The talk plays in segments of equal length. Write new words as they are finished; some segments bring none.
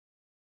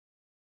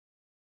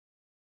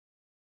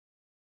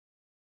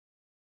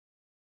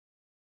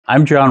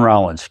I'm John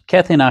Rollins.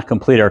 Kathy and I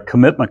complete our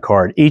commitment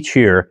card each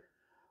year,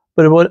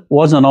 but it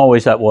wasn't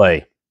always that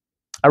way.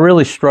 I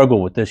really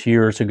struggled with this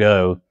years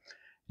ago,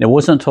 and it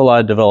wasn't until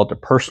I developed a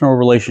personal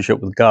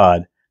relationship with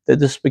God that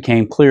this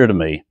became clear to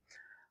me.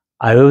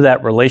 I owe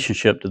that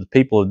relationship to the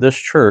people of this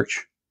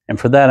church, and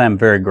for that I'm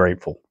very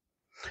grateful.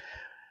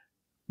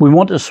 We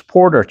want to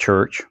support our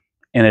church,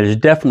 and it is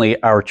definitely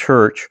our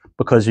church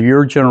because of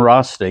your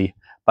generosity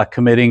by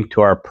committing to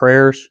our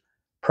prayers,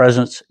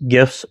 presence,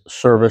 gifts,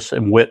 service,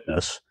 and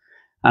witness.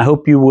 I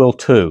hope you will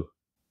too.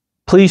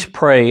 Please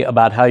pray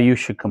about how you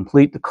should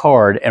complete the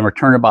card and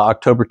return it by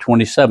October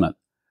 27th.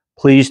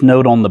 Please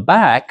note on the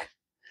back,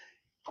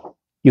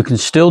 you can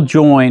still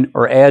join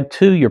or add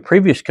to your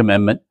previous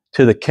commitment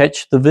to the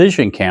Catch the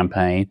Vision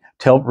campaign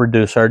to help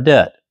reduce our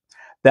debt.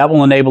 That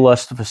will enable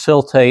us to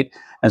facilitate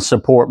and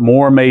support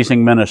more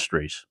amazing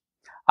ministries.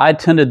 I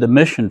attended the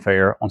mission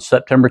fair on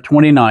September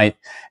 29th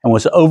and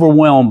was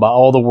overwhelmed by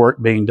all the work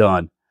being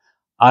done.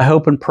 I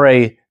hope and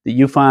pray that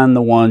you find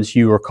the ones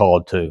you are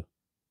called to.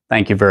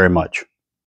 Thank you very much.